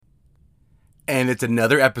And it's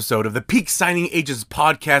another episode of the Peak Signing Agents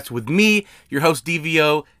podcast with me, your host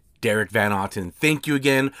DVO, Derek Van Otten. Thank you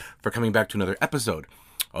again for coming back to another episode.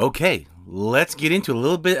 Okay, let's get into a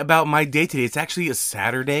little bit about my day today. It's actually a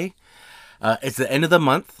Saturday. It's the end of the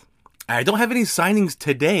month. I don't have any signings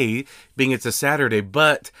today, being it's a Saturday,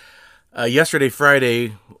 but yesterday,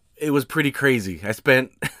 Friday, it was pretty crazy. I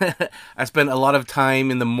spent a lot of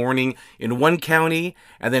time in the morning in one county,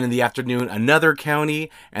 and then in the afternoon another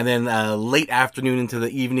county, and then late afternoon into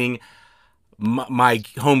the evening my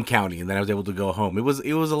home county, and then I was able to go home. It was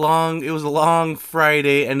a long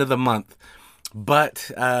Friday, end of the month,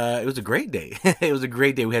 but it was a great day. It was a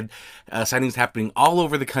great day. We had signings happening all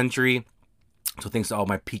over the country. So thanks to all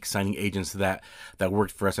my Peak Signing Agents that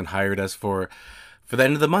worked for us and hired us for the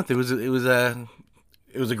end of the month. It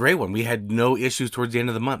was a great one. We had no issues towards the end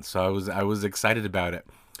of the month, so I was excited about it.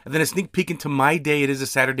 And then a sneak peek into my day. It is a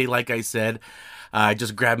Saturday, like I said. I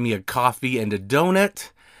just grabbed me a coffee and a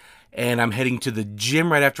donut, and I'm heading to the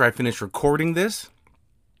gym right after I finish recording this.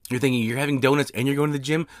 You're thinking, you're having donuts and you're going to the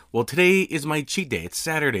gym? Well, today is my cheat day. It's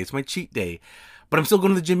Saturday. It's my cheat day. But I'm still going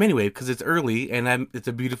to the gym anyway because it's early and it's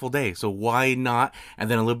a beautiful day. So why not?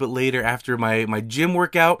 And then a little bit later, after my gym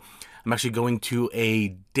workout, I'm actually going to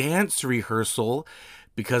a dance rehearsal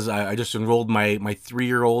because I just enrolled my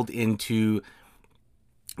 3-year-old into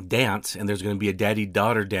dance, and there's going to be a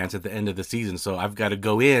daddy-daughter dance at the end of the season. So I've got to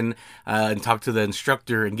go in and talk to the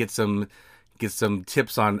instructor and get some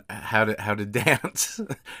tips on how to dance.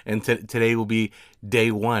 And today will be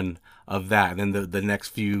day 1 of that. And then the next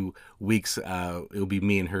few weeks, it'll be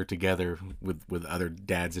me and her together with other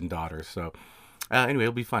dads and daughters. So anyway,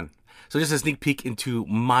 it'll be fun. So just a sneak peek into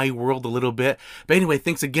my world a little bit. But anyway,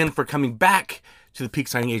 thanks again for coming back to the Peak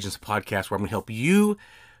Signing Agents podcast, where I'm going to help you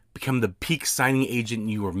become the peak signing agent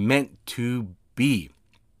you were meant to be.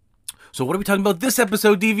 So what are we talking about this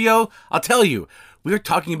episode, DVO? I'll tell you. We are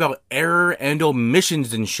talking about error and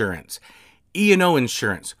omissions insurance. E&O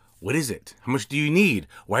insurance. What is it? How much do you need?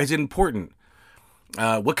 Why is it important?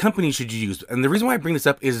 What company should you use? And the reason why I bring this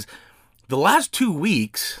up is the last 2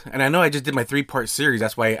 weeks, and I know I just did my 3-part series.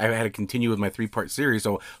 That's why I had to continue with my 3-part series.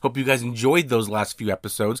 So hope you guys enjoyed those last few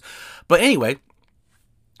episodes. But anyway,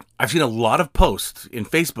 I've seen a lot of posts in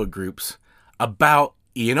Facebook groups about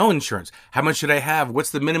E&O insurance. How much should I have?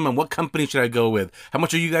 What's the minimum? What company should I go with? How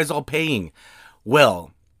much are you guys all paying?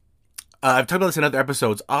 Well, I've talked about this in other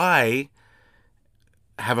episodes. I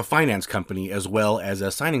have a finance company as well as a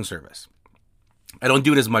signing service. I don't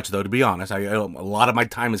do it as much, though, to be honest. A lot of my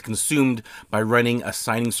time is consumed by running a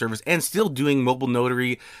signing service and still doing mobile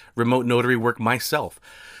notary, remote notary work myself.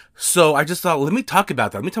 So I just thought, let me talk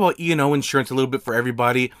about that. Let me talk about E&O insurance a little bit for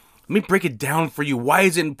everybody. Let me break it down for you. Why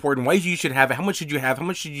is it important? Why you should have it? How much should you have? How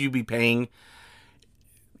much should you be paying?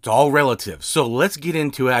 It's all relative. So let's get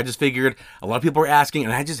into it. I just figured a lot of people are asking,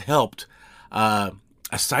 and I just helped a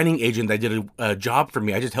signing agent that did a job for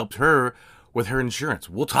me. I just helped her with her insurance.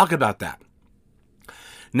 We'll talk about that.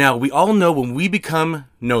 Now, we all know when we become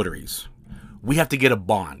notaries, we have to get a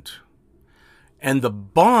bond. And the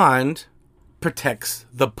bond protects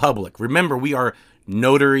the public. Remember, we are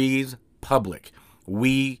notaries public.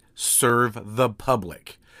 We serve the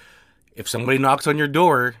public. If somebody knocks on your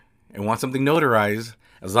door and wants something notarized,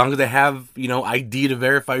 as long as they have, ID to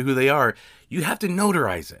verify who they are, you have to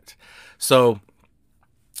notarize it. So,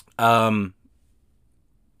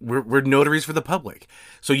 we're notaries for the public.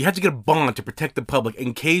 So you have to get a bond to protect the public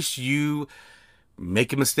in case you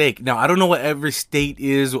make a mistake. Now, I don't know what every state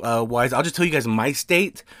is wise. I'll just tell you guys my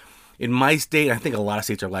state. In my state, I think a lot of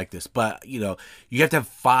states are like this, but you have to have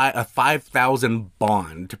a $5,000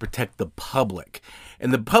 bond to protect the public.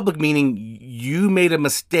 And the public meaning you made a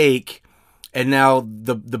mistake, and now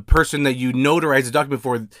the person that you notarized the document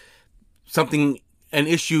for, an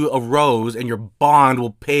issue arose, and your bond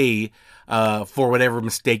will pay for whatever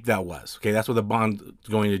mistake that was. Okay, that's what the bond is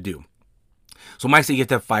going to do. So my state, you have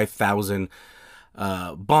to have $5,000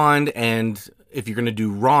 bond, and if you're going to do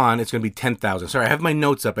Ron, it's going to be $10,000. Sorry, I have my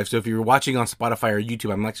notes up. So if you're watching on Spotify or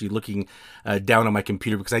YouTube, I'm actually looking down on my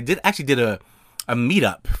computer because I did a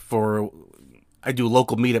meetup I do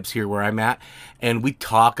local meetups here where I'm at, and we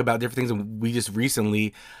talk about different things, and we just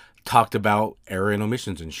recently talked about error and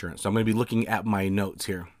omissions insurance. So I'm going to be looking at my notes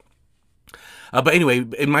here. But anyway,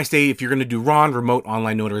 in my state, if you're going to do Ron, remote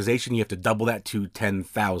online notarization, you have to double that to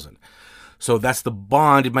 $10,000. So that's the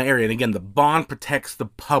bond in my area. And again, the bond protects the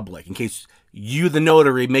public in case you, the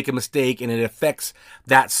notary, make a mistake and it affects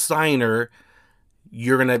that signer.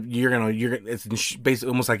 It's basically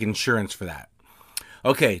almost like insurance for that.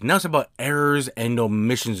 Okay, now it's about errors and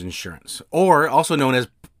omissions insurance, or also known as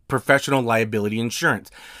professional liability insurance.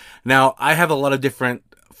 Now, I have a lot of different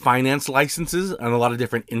finance licenses and a lot of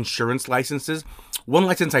different insurance licenses. One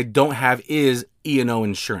license I don't have is E&O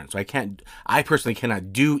insurance. So I personally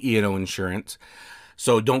cannot do E&O insurance.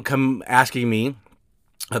 So don't come asking me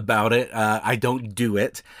about it. I don't do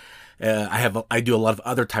it. I do a lot of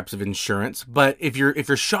other types of insurance, but if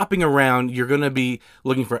you're shopping around, you're going to be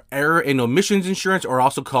looking for error and omissions insurance, or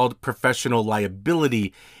also called professional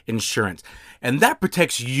liability insurance. And that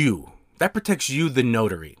protects you. That protects you, the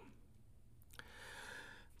notary.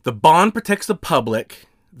 The bond protects the public.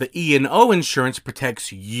 The E&O insurance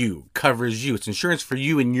protects you, covers you. It's insurance for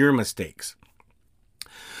you and your mistakes.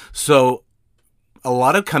 So a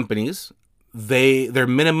lot of companies, their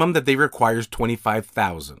minimum that they require is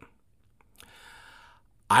 $25,000.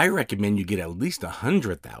 I recommend you get at least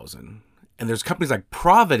 $100,000. And there's companies like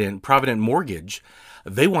Provident Mortgage.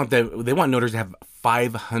 They want notaries to have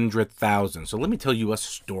 $500,000. So let me tell you a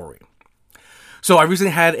story. So I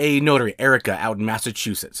recently had a notary, Erica, out in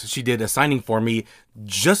Massachusetts. She did a signing for me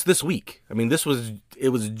just this week. I mean, it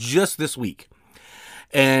was just this week.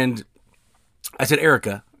 And I said,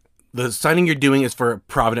 Erica, the signing you're doing is for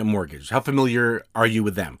Provident Mortgage. How familiar are you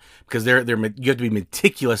with them? Because you have to be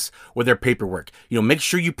meticulous with their paperwork. Make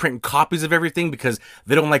sure you print copies of everything, because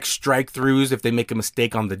they don't like strike-throughs if they make a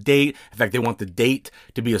mistake on the date. In fact, they want the date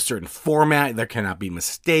to be a certain format. There cannot be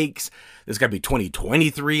mistakes. There's got to be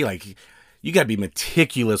 2023. Like, you got to be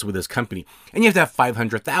meticulous with this company. And you have to have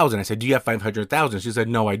 $500,000. I said, do you have $500,000? She said,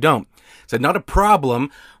 no, I don't. I said, not a problem.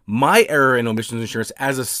 My error and omissions insurance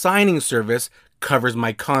as a signing service covers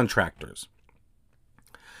my contractors.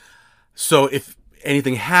 So if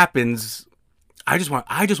anything happens, I just want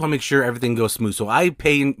to make sure everything goes smooth. So I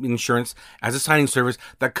pay insurance as a signing service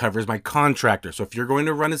that covers my contractor. So if you're going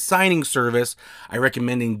to run a signing service, I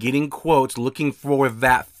recommend in getting quotes, looking for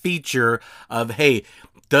that feature of, hey,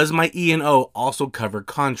 does my E&O also cover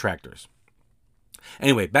contractors?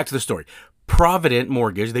 Anyway, back to the story. Provident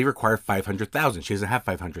Mortgage, they require $500,000. She doesn't have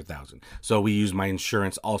 $500,000. So we use my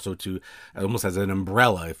insurance also to, almost as an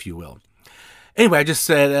umbrella, if you will. Anyway, I just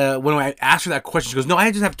said, when I asked her that question, she goes, no,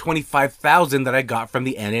 I just have $25,000 that I got from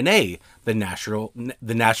the NNA, the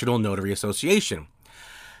National Notary Association.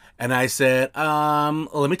 And I said,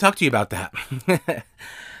 let me talk to you about that.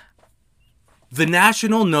 The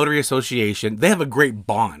National Notary Association, they have a great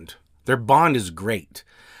bond. Their bond is great.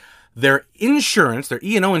 Their insurance, their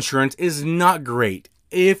E&O insurance, is not great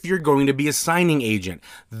if you're going to be a signing agent.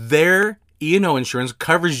 Their E&O insurance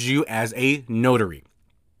covers you as a notary.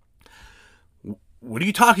 What are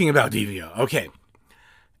you talking about, DVO? Okay.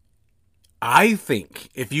 I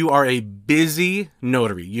think if you are a busy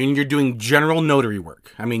notary, you're doing general notary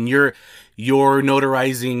work. I mean, you're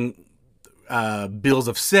notarizing bills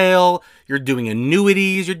of sale, you're doing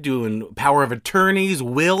annuities, you're doing power of attorneys,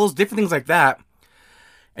 wills, different things like that,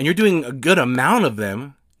 and you're doing a good amount of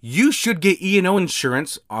them, you should get E&O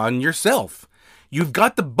insurance on yourself. You've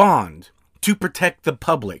got the bond to protect the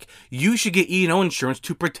public. You should get E&O insurance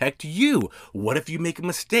to protect you. What if you make a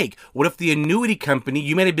mistake? What if the annuity company,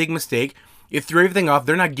 you made a big mistake, it threw everything off,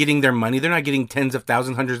 they're not getting their money, they're not getting tens of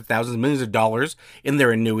thousands, hundreds of thousands, millions of dollars in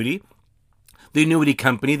their annuity. The annuity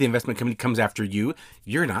company, the investment company comes after you,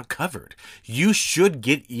 you're not covered. You should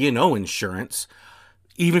get E&O insurance,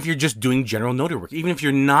 even if you're just doing general notary work. Even if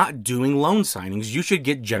you're not doing loan signings, you should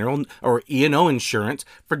get general or E&O insurance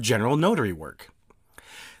for general notary work.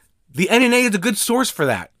 The NNA is a good source for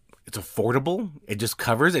that. It's affordable. It just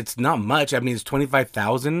covers. It's not much. I mean, it's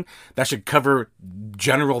 $25,000. That should cover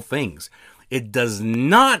general things. It does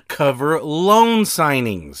not cover loan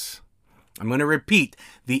signings. I'm going to repeat.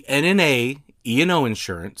 The NNA E&O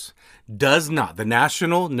insurance does not, the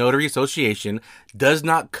National Notary Association does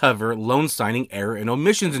not cover loan signing error and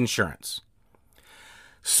omissions insurance.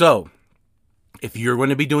 So, if you're going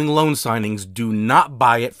to be doing loan signings, do not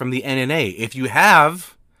buy it from the NNA. If you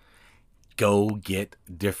have, go get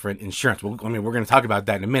different insurance. We're going to talk about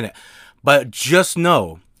that in a minute. But just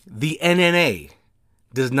know, the NNA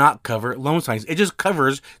does not cover loan signings. It just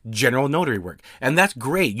covers general notary work. And that's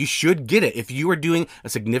great. You should get it. If you are doing a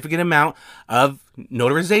significant amount of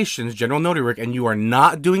notarizations, general notary work, and you are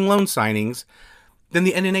not doing loan signings, then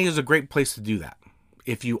the NNA is a great place to do that.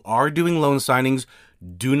 If you are doing loan signings,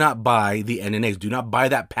 do not buy the NNAs. Do not buy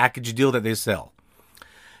that package deal that they sell.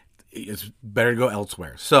 It's better to go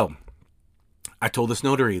elsewhere. So, I told this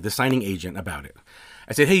notary, the signing agent, about it.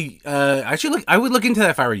 I said, hey, I would look into that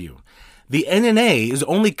if I were you. The NNA is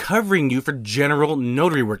only covering you for general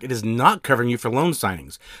notary work. It is not covering you for loan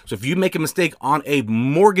signings. So if you make a mistake on a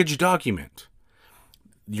mortgage document,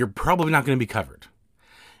 you're probably not going to be covered.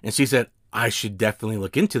 And she said, I should definitely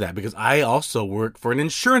look into that because I also work for an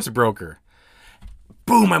insurance broker.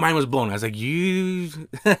 Boom! My mind was blown. I was like, "You,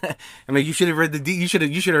 I mean, you should have read you should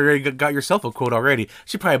have already got yourself a quote already."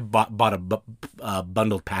 She probably bought a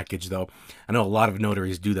bundled package, though. I know a lot of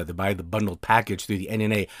notaries do that. They buy the bundled package through the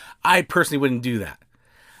NNA. I personally wouldn't do that.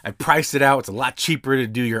 I priced it out. It's a lot cheaper to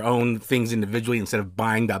do your own things individually instead of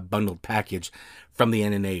buying that bundled package from the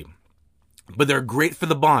NNA. But they're great for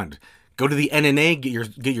the bond. Go to the NNA,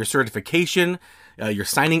 get your certification, your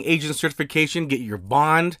signing agent certification, get your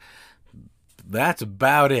bond. That's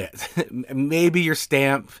about it. Maybe your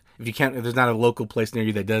stamp, if there's not a local place near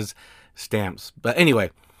you that does stamps. But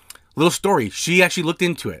anyway, little story. She actually looked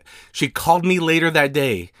into it. She called me later that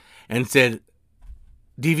day and said,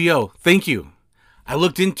 DVO, thank you. I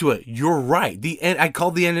looked into it. You're right. I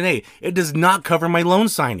called the NNA. It does not cover my loan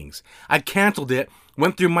signings. I canceled it,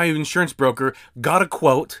 went through my insurance broker, got a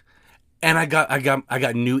quote, and I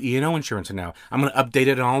got new E&O insurance now. I'm going to update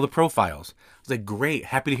it on all the profiles. I was like, great.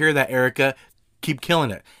 Happy to hear that, Erica. Keep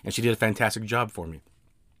killing it. And she did a fantastic job for me.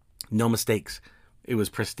 No mistakes. It was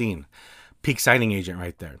pristine. Peak signing agent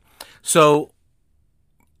right there. So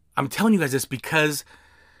I'm telling you guys this because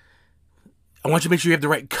I want you to make sure you have the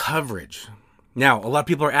right coverage. Now, a lot of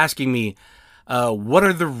people are asking me, what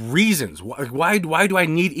are the reasons? Why do I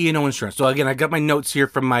need E&O insurance? So again, I got my notes here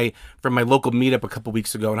from my local meetup a couple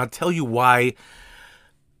weeks ago, and I'll tell you why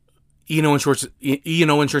E&O insurance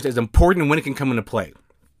is important and when it can come into play.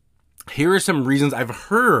 Here are some reasons I've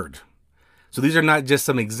heard. So these are not just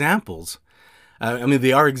some examples.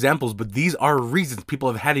 They are examples, but these are reasons people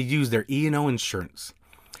have had to use their E&O insurance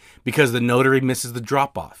because the notary misses the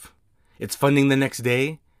drop-off. It's funding the next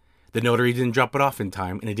day. The notary didn't drop it off in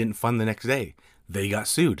time, and it didn't fund the next day. They got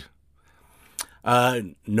sued.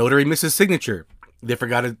 Notary misses signature. They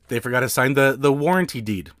forgot to sign the warranty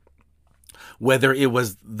deed. Whether it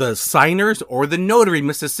was the signers or the notary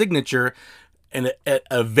missed a signature, and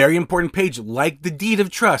a very important page like the deed of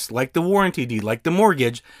trust, like the warranty deed, like the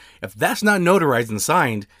mortgage, if that's not notarized and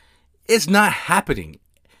signed, it's not happening.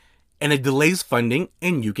 And it delays funding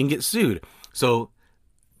and you can get sued. So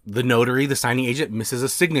the notary, the signing agent misses a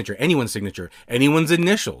signature, anyone's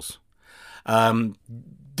initials,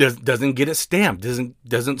 doesn't get it stamped,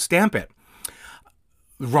 doesn't stamp it.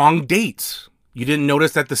 Wrong dates. You didn't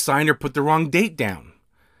notice that the signer put the wrong date down.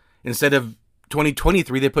 Instead of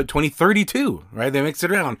 2023, they put 2032, right? They mix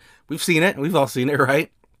it around. We've seen it. We've all seen it, right?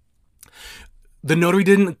 The notary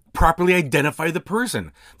didn't properly identify the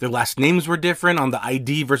person. Their last names were different on the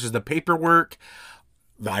ID versus the paperwork.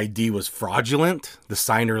 The ID was fraudulent. The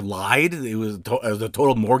signer lied. It was a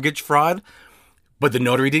total mortgage fraud. But the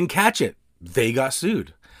notary didn't catch it. They got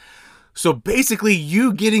sued. So basically,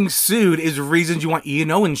 you getting sued is reasons you want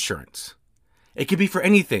E&O insurance. It could be for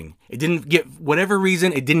anything. It didn't get, whatever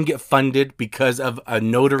reason, it didn't get funded because of a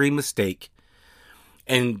notary mistake.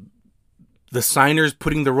 And the signer's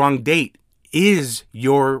putting the wrong date is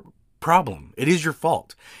your problem. It is your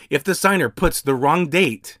fault. If the signer puts the wrong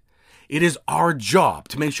date, it is our job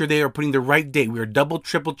to make sure they are putting the right date. We are double,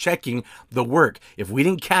 triple checking the work. If we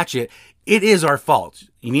didn't catch it, it is our fault.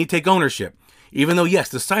 You need to take ownership. Even though, yes,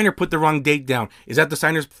 the signer put the wrong date down. Is that the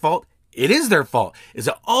signer's fault? It is their fault. Is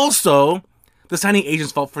it also the signing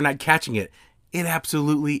agent's fault for not catching it? It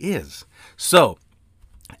absolutely is. So,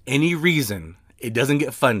 any reason it doesn't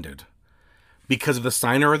get funded because of the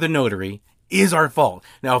signer or the notary is our fault.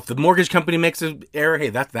 Now, if the mortgage company makes an error, hey,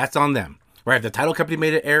 that's on them. Right? If the title company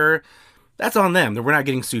made an error, that's on them. We're not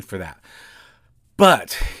getting sued for that.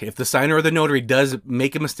 But if the signer or the notary does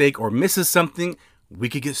make a mistake or misses something, we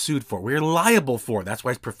could get sued for it. We're liable for it. That's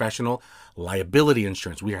why it's professional liability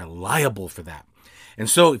insurance. We are liable for that. And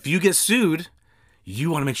so if you get sued, you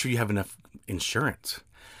want to make sure you have enough insurance,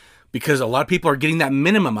 because a lot of people are getting that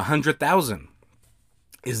minimum $100,000.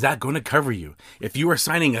 Is that going to cover you? If you are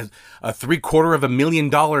signing a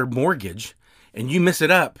 $750,000 mortgage and you miss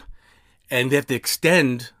it up and they have to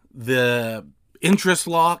extend the interest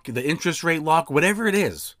lock, the interest rate lock, whatever it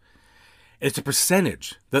is, it's a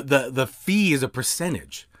percentage. The fee is a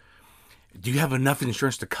percentage. Do you have enough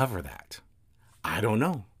insurance to cover that? I don't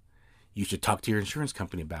know. You should talk to your insurance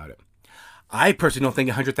company about it. I personally don't think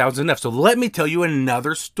 $100,000 is enough. So let me tell you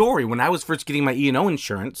another story. When I was first getting my E&O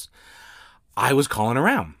insurance, I was calling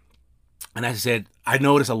around. And I said, I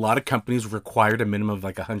noticed a lot of companies required a minimum of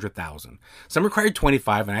like $100,000. Some required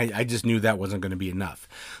 $25,000, and I just knew that wasn't going to be enough.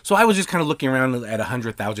 So I was just kind of looking around at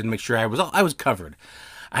 $100,000 to make sure I was covered.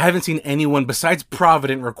 I haven't seen anyone besides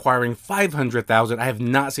Provident requiring $500,000. I have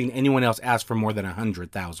not seen anyone else ask for more than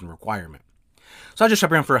 $100,000 requirement. So I just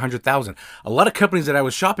shopped around for $100,000. A lot of companies that I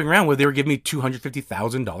was shopping around with, they were giving me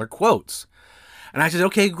 $250,000 quotes. And I said,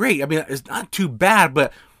 okay, great. I mean, it's not too bad,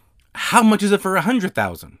 but how much is it for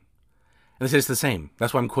 $100,000? And they said it's the same.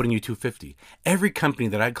 That's why I'm quoting you 250. Every company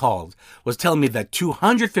that I called was telling me that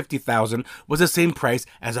 250,000 was the same price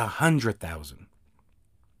as 100,000.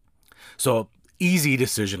 So easy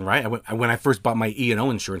decision, right? When I first bought my E&O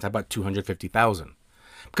insurance, I bought 250,000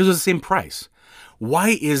 because it was the same price.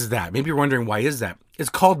 Why is that? Maybe you're wondering why is that? It's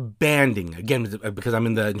called banding. Again, because I'm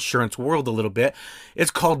in the insurance world a little bit, it's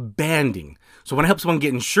called banding. So when I help someone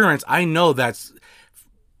get insurance, I know that's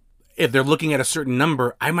if they're looking at a certain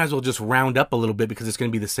number, I might as well just round up a little bit because it's going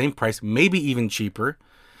to be the same price, maybe even cheaper.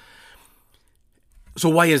 So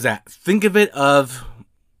why is that? Think of it of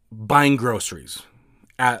buying groceries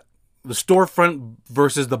at the storefront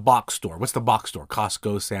versus the box store. What's the box store?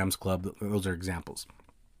 Costco, Sam's Club, those are examples.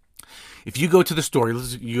 If you go to the store,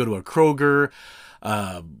 you go to a Kroger,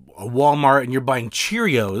 a Walmart, and you're buying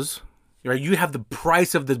Cheerios, right? You have the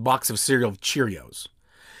price of the box of cereal of Cheerios.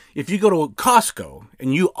 If you go to Costco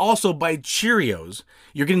and you also buy Cheerios,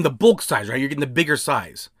 you're getting the bulk size, right? You're getting the bigger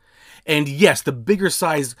size. And yes, the bigger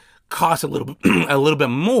size costs a little bit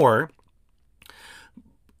more,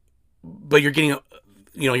 but you're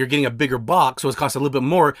getting a bigger box, so it costs a little bit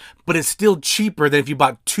more, but it's still cheaper than if you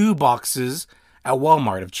bought 2 boxes at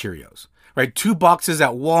Walmart of Cheerios, right? 2 boxes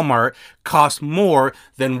at Walmart cost more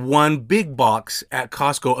than 1 big box at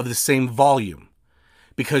Costco of the same volume.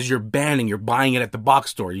 Because you're buying it at the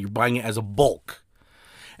box store, you're buying it as a bulk.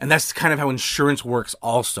 And that's kind of how insurance works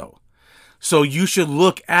also. So you should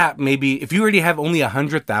look at maybe, if you already have only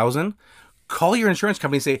 100,000, call your insurance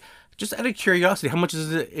company and say, just out of curiosity, how much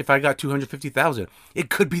is it if I got 250,000? It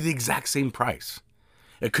could be the exact same price.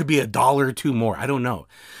 It could be $1 or $2 more. I don't know.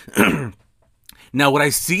 Now, what I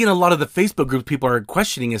see in a lot of the Facebook groups people are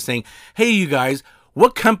questioning is saying, hey, you guys,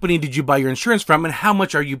 what company did you buy your insurance from and how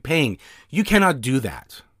much are you paying? You cannot do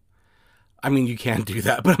that. I mean, you can do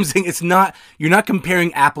that, but I'm saying you're not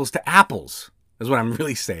comparing apples to apples, is what I'm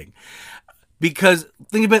really saying. Because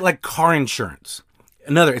think of it like car insurance.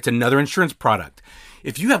 It's another insurance product.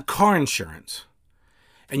 If you have car insurance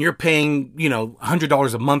and you're paying,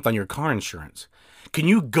 $100 a month on your car insurance, can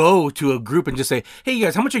you go to a group and just say, hey, you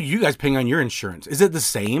guys, how much are you guys paying on your insurance? Is it the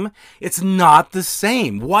same? It's not the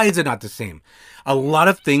same. Why is it not the same? A lot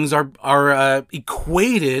of things are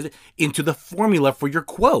equated into the formula for your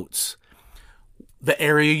quotes. The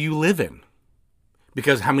area you live in.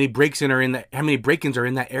 Because how many break-ins are in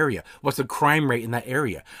that area? What's the crime rate in that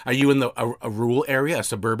area? Are you in a rural area, a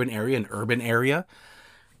suburban area, an urban area?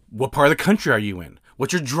 What part of the country are you in?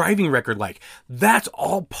 What's your driving record like? That's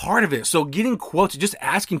all part of it. So getting quotes, just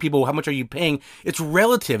asking people how much are you paying, it's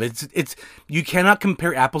relative. It's you cannot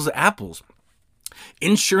compare apples to apples.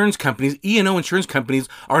 Insurance companies, E&O insurance companies,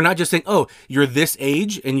 are not just saying, "Oh, you're this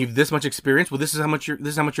age and you've this much experience. Well, this is how much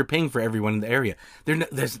you're paying for everyone in the area."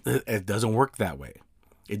 It doesn't work that way.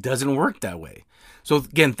 It doesn't work that way. So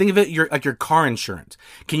again, think of it like your car insurance.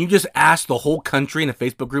 Can you just ask the whole country in a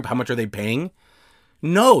Facebook group how much are they paying?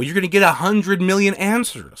 No, you're going to get 100 million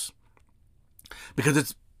answers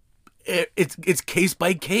because it's case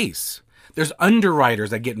by case. There's underwriters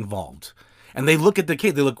that get involved. And they look at the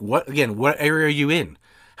case. They look, what area are you in?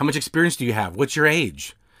 How much experience do you have? What's your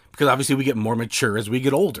age? Because obviously we get more mature as we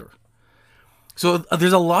get older. So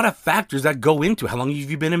there's a lot of factors that go into how long have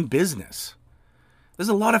you been in business. There's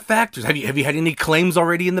a lot of factors. Have you had any claims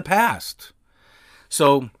already in the past?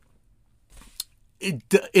 So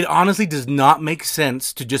it honestly does not make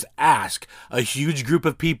sense to just ask a huge group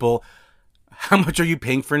of people, how much are you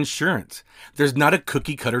paying for insurance? There's not a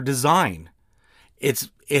cookie cutter design.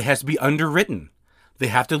 It has to be underwritten. They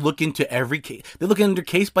have to look into every case. They look into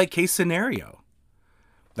case by case scenario.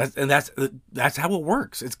 That's how it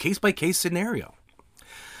works. It's case by case scenario.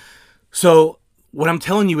 So what I'm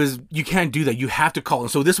telling you is you can't do that. You have to call.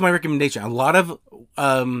 And so this is my recommendation. A lot of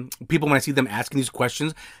people, when I see them asking these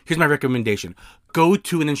questions, here's my recommendation. Go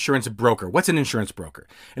to an insurance broker. What's an insurance broker?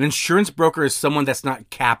 An insurance broker is someone that's not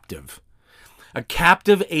captive. A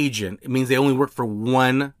captive agent, it means they only work for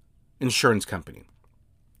one insurance company.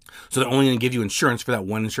 So they're only going to give you insurance for that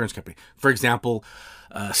one insurance company. For example,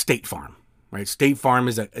 State Farm, right? State Farm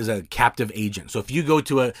is a captive agent. So if you go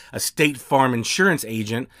to a State Farm insurance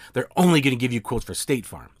agent, they're only going to give you quotes for State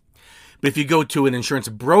Farm. But if you go to an insurance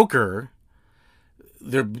broker,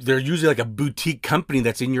 they're usually like a boutique company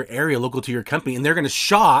that's in your area, local to your company, and they're going to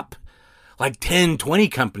shop like 10, 20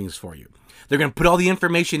 companies for you. They're going to put all the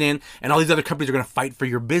information in, and all these other companies are going to fight for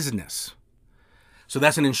your business. So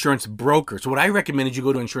that's an insurance broker. So what I recommend is you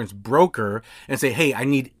go to an insurance broker and say, hey, I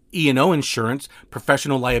need E&O insurance,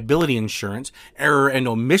 professional liability insurance, error and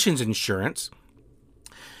omissions insurance,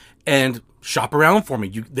 and shop around for me.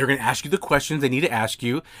 They're going to ask you the questions they need to ask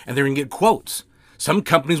you, and they're going to get quotes. Some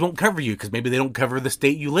companies won't cover you because maybe they don't cover the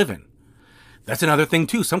state you live in. That's another thing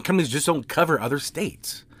too. Some companies just don't cover other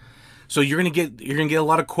states. So you're gonna get a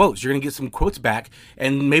lot of quotes. You're gonna get some quotes back,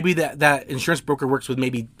 and maybe that insurance broker works with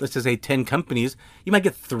maybe, let's just say, 10 companies. You might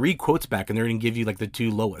get 3 quotes back, and they're gonna give you like the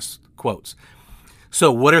 2 lowest quotes.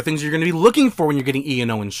 So what are things you're gonna be looking for when you're getting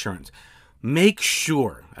E&O insurance? Make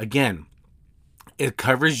sure, again, it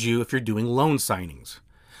covers you if you're doing loan signings.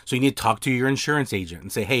 So you need to talk to your insurance agent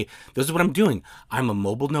and say, hey, this is what I'm doing. I'm a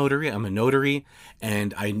mobile notary. I'm a notary,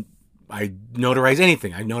 and I notarize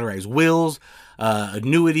anything. I notarize wills,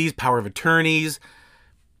 annuities, power of attorneys,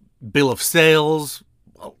 bill of sales,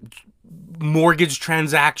 mortgage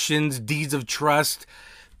transactions, deeds of trust.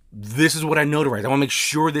 This is what I notarize. I want to make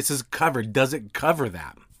sure this is covered. Does it cover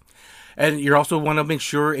that? And you also want to make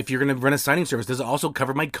sure, if you're going to run a signing service, does it also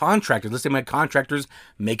cover my contractors? Let's say my contractors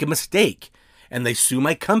make a mistake and they sue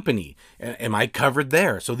my company. Am I covered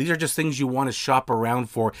there? So these are just things you want to shop around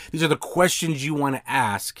for. These are the questions you want to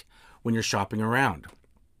ask when you're shopping around.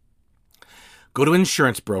 Go to an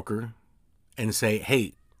insurance broker and say,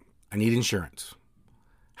 hey, I need insurance.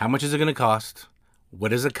 How much is it going to cost? What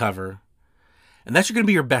does it cover? And that's going to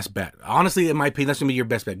be your best bet. Honestly, in my opinion, that's going to be your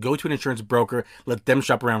best bet. Go to an insurance broker, let them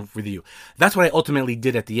shop around with you. That's what I ultimately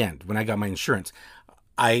did at the end when I got my insurance.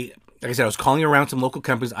 Like I said, I was calling around some local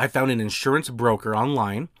companies. I found an insurance broker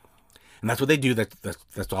online, and that's what they do.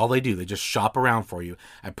 That's all they do. They just shop around for you.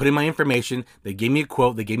 I put in my information. They gave me a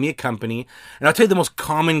quote. They gave me a company. And I'll tell you the most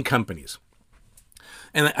common companies.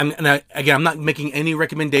 Again, I'm not making any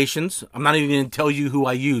recommendations. I'm not even going to tell you who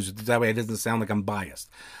I use. That way it doesn't sound like I'm biased.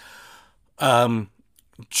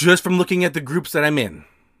 Just from looking at the groups that I'm in,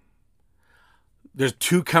 there's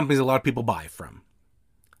 2 companies a lot of people buy from.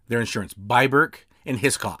 Their insurance, Byberk and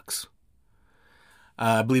Hiscox.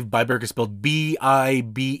 I believe Byberk is spelled Biberk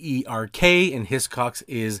and Hiscox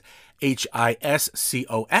is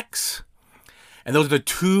Hiscox. And those are the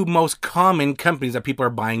 2 most common companies that people are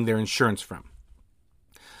buying their insurance from.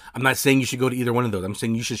 I'm not saying you should go to either one of those. I'm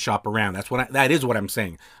saying you should shop around. That is what I'm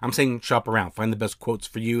saying. I'm saying shop around. Find the best quotes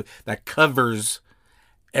for you that covers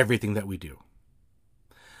everything that we do.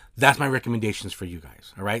 That's my recommendations for you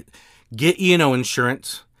guys. All right. Get E&O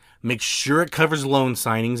insurance. Make sure it covers loan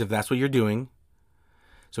signings if that's what you're doing.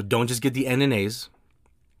 So don't just get the NNAs.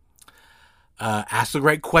 Ask the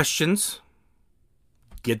right questions.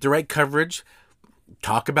 Get the right coverage.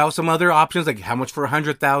 Talk about some other options, like how much for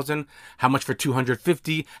 100,000, how much for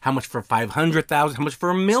 250, how much for 500,000, how much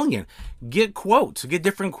for $1 million. Get quotes. Get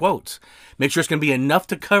different quotes. Make sure it's going to be enough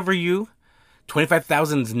to cover you.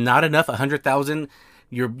 25,000 is not enough. 100,000,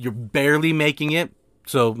 you're barely making it.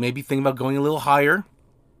 So maybe think about going a little higher.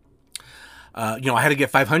 I had to get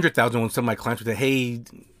 500,000 when some of my clients would say, hey,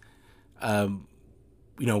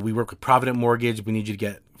 we work with Provident Mortgage. We need you to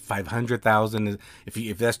get 500,000.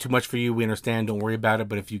 If that's too much for you, we understand. Don't worry about it.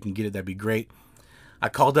 But if you can get it, that'd be great. I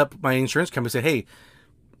called up my insurance company and said, hey,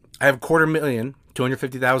 I have $250,000,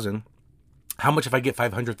 250,000. How much if I get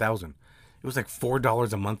 500,000? It was like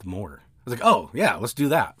 $4 a month more. I was like, oh yeah, let's do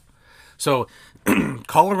that. So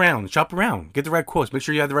call around, shop around, get the right quotes. Make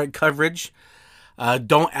sure you have the right coverage.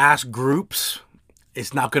 Don't ask groups.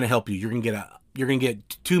 It's not going to help you. You're going to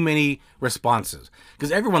get too many responses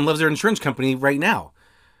because everyone loves their insurance company right now.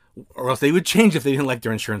 Or else they would change if they didn't like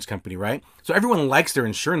their insurance company, right? So everyone likes their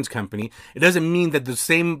insurance company. It doesn't mean that the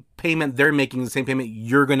same payment they're making, the same payment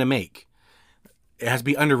you're going to make. It has to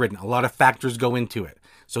be underwritten. A lot of factors go into it.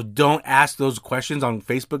 So don't ask those questions on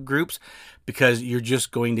Facebook groups because you're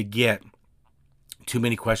just going to get too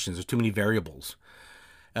many questions. There's too many variables.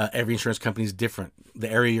 Every insurance company is different.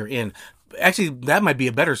 The area you're in. Actually, that might be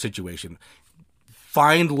a better situation.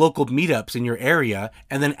 Find local meetups in your area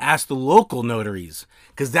and then ask the local notaries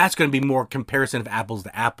because that's going to be more comparison of apples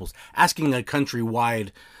to apples. Asking a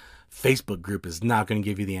countrywide Facebook group is not going to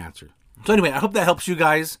give you the answer. So anyway, I hope that helps you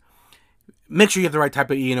guys. Make sure you have the right type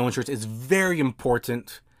of E&O insurance. It's very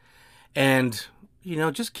important. And,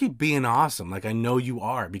 just keep being awesome like I know you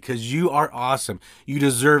are because you are awesome. You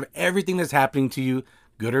deserve everything that's happening to you,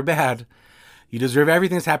 good or bad. You deserve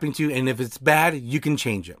everything that's happening to you. And if it's bad, you can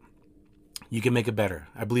change it. You can make it better.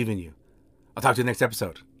 I believe in you. I'll talk to you next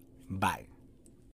episode. Bye.